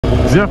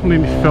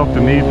definitely felt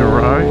the need to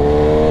ride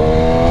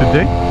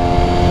today.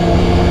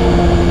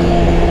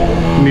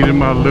 Needed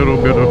my little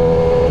bit of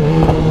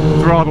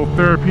throttle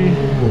therapy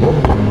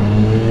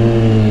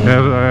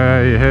as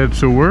I head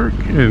to work.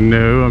 And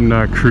no, I'm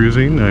not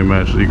cruising, I'm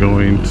actually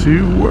going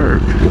to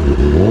work.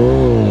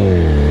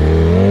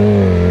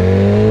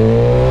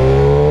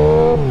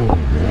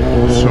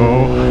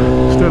 So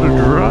instead of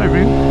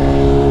driving,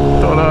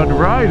 thought I'd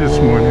ride this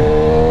morning.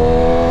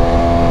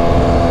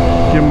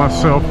 Give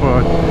myself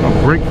a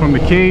break from the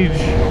cage,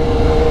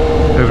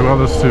 as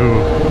well as to,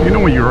 you know,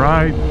 when you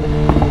ride,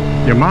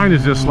 your mind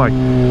is just like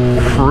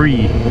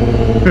free.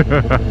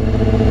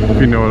 If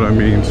you know what I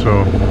mean.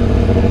 So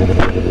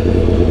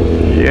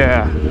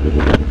yeah.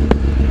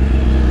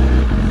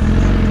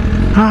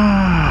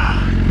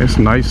 It's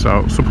nice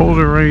out. Supposed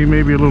to rain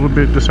maybe a little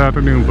bit this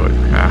afternoon, but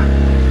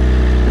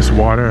it's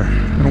water,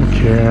 I don't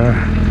care.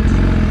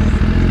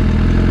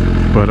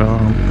 But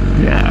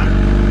yeah,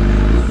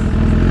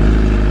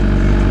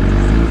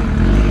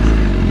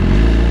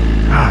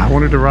 I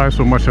wanted to ride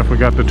so much I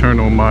forgot to turn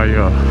on my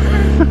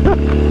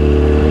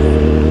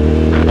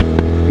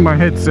my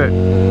headset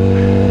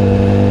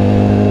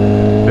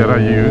that I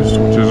use,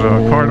 which is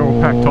a Cardinal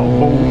Pack Top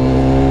Bowl.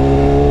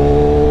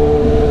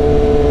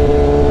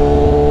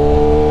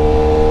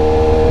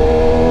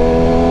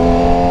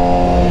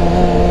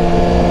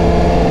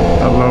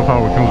 I love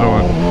how it comes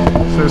on.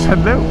 It says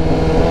hello.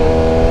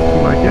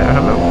 I'm like, yeah,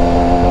 hello.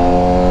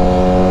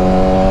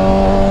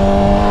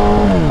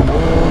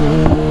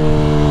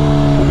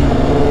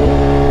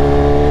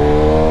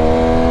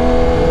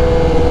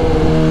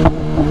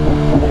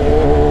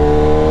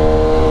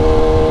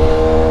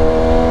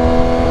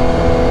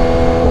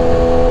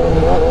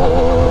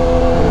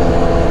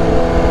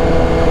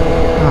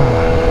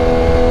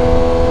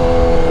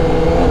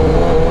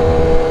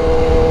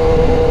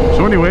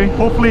 Anyway,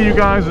 hopefully you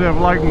guys have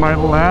liked my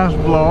last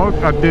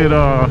vlog. I did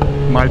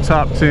my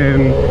top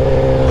 10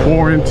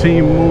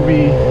 quarantine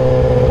movie,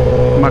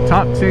 my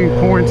top 10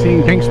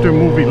 quarantine gangster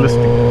movie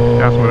listing.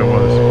 That's what it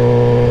was.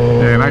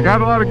 And I got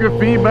a lot of good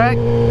feedback,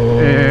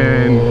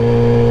 and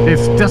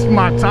it's just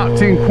my top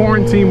 10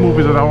 quarantine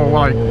movies that I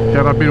like,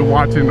 that I've been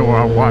watching or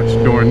I watched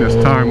during this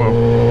time of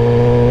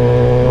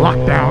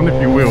lockdown, if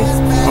you will.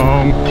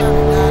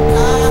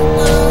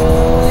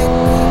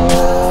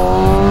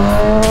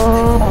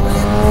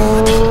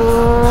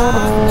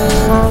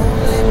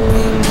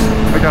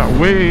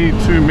 Way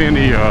too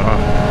many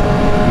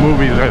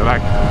movies that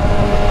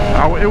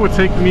it would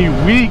take me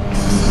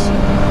weeks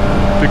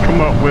to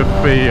come up with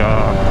a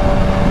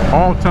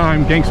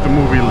all-time gangster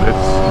movie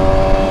list.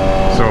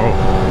 So,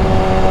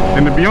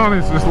 and to be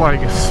honest, it's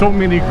like so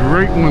many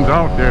great ones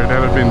out there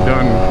that have been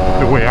done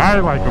the way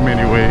I like them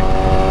anyway,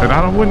 that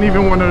I wouldn't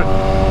even want to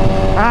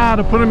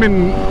put them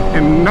in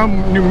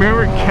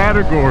numeric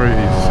categories.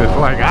 It's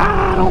like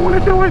I don't want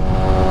to do it,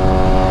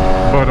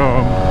 but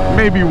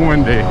maybe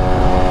one day.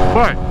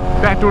 But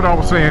back to what I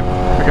was saying,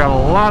 I got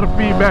a lot of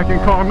feedback and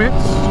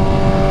comments.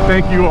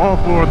 Thank you all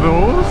for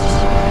those.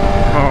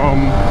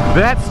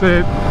 That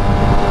said,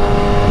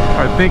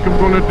 I think I'm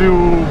going to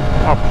do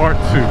a part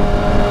 2.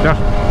 That's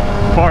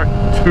part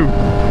 2.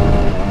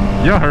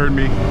 You heard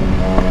me.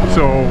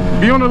 So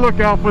be on the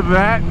lookout for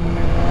that.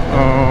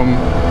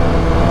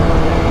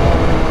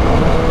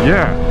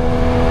 Yeah.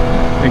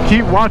 And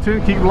keep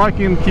watching, keep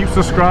liking, keep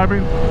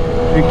subscribing,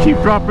 and keep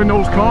dropping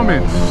those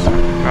comments.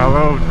 I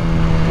love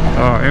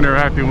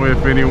interacting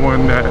with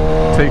anyone that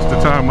takes the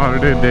time out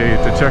of their day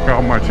to check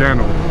out my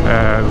channel.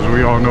 As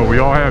we all know, we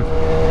all have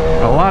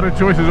a lot of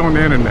choices on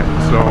the internet,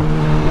 so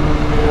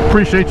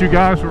appreciate you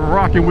guys for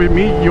rocking with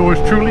me. Yours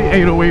truly,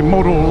 808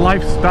 Moto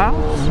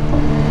LifeStylez.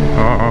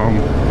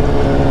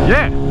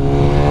 Yeah,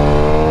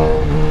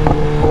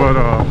 but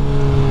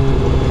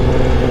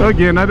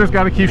again, I just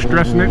got to keep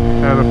stressing it.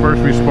 As a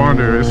first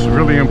responder, it's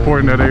really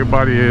important that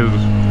everybody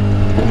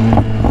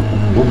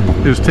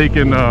is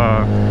taking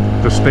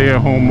the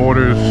stay-at-home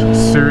orders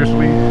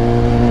seriously.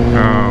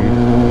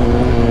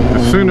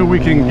 The sooner we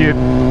can get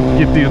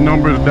these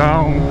numbers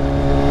down,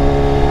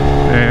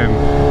 and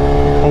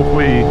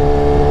hopefully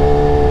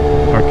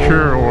a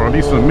cure, or at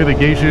least a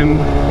mitigation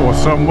or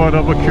somewhat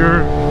of a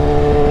cure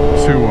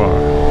to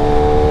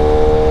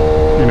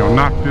you know,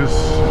 knock this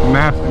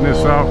nastiness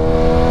out,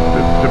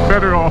 the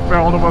better off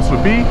all of us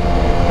will be,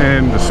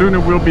 and the sooner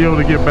we'll be able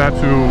to get back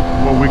to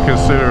what we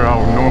consider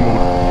our normal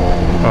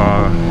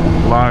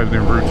lives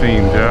and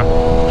routines. Yeah,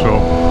 so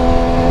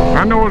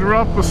I know it's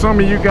rough for some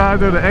of you guys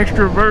that are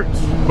extroverts,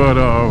 but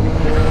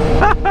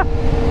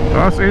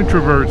us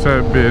introverts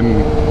have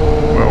been,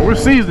 well, we're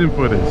seasoned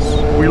for this.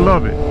 We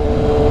love it.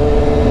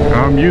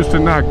 I'm used to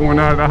not going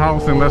out of the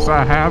house unless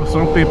I have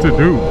something to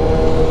do,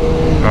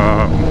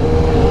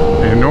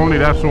 and normally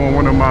that's on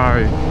one of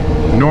my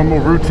normal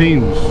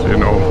routines. You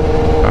know,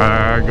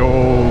 I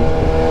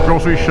go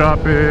grocery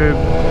shopping,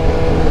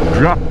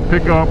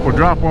 pick up or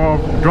drop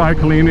off, dry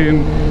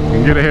cleaning,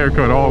 and get a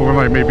haircut all in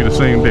like maybe the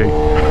same day.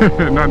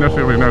 Not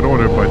necessarily in that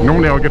order, but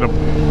normally I'll get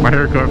my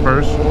haircut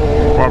first.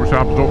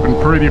 Barbershop is open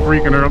pretty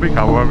freaking early.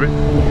 I love it.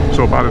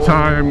 So by the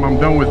time I'm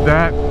done with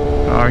that,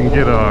 I can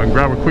get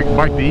grab a quick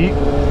bite to eat.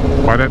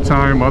 By that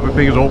time, other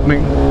things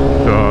opening,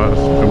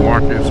 the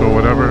markets or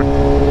whatever,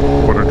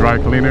 or the dry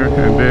cleaner,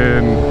 and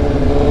then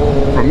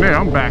from there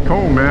I'm back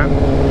home, man.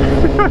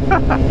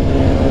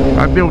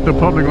 I deal with the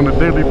public on a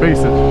daily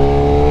basis,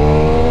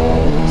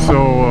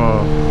 so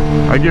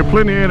I get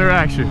plenty of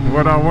interaction,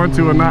 whether I want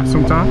to or not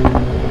sometimes.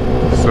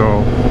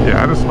 So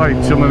yeah, I just like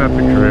chilling at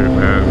the crib,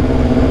 man.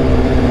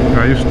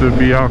 I used to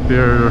be out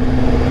there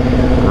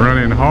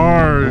running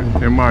hard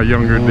in my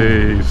younger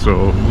days,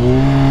 so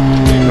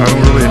I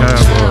don't really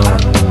have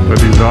a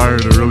desire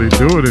to really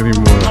do it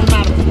anymore.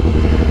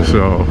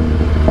 So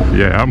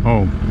yeah, I'm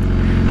home.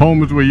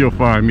 Home is where you'll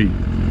find me.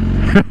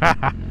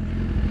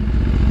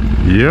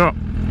 Yep.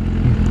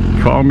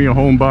 Call me a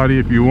homebody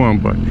if you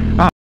want, but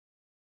I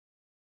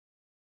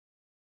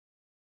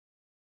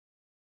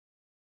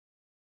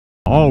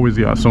always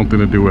got something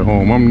to do at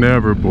home. I'm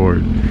never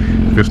bored.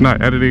 If it's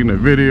not editing a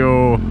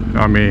video,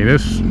 I mean,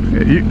 it's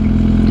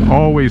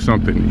always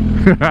something.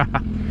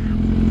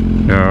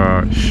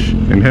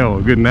 And hell,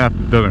 a good nap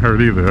doesn't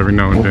hurt either every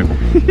now and then.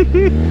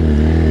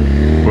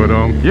 But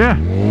yeah,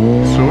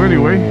 so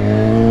anyway,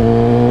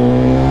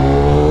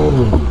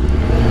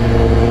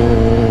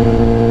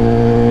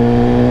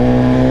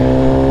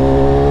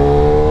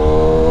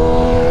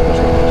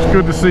 it's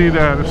good to see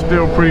that it's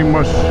still pretty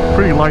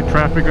light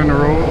traffic on the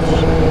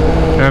roads,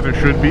 as it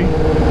should be.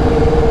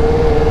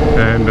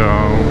 And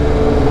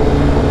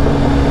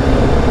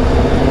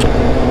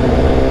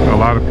a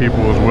lot of people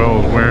as well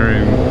as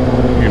wearing,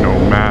 you know,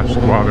 masks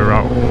while they're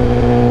out.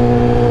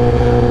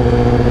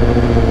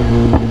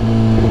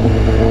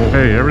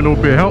 Hey, every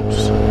little bit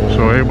helps.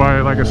 So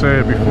everybody, like I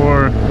said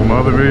before in my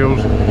other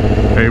videos,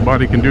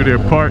 everybody can do their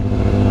part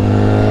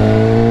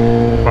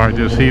by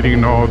just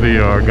heeding all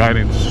the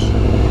guidance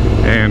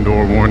and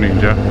or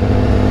warnings. Yeah.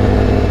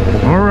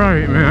 All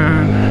right,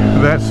 man.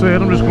 That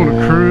said, I'm just going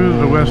to cruise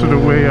the rest of the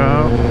way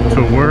out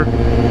to work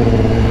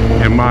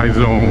in my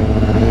zone.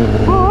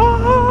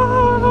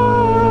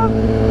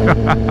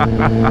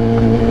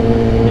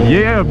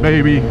 Yeah,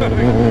 baby.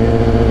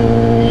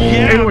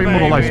 Yeah, anyway,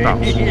 Moto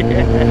LifeStylez.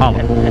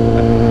 Holla.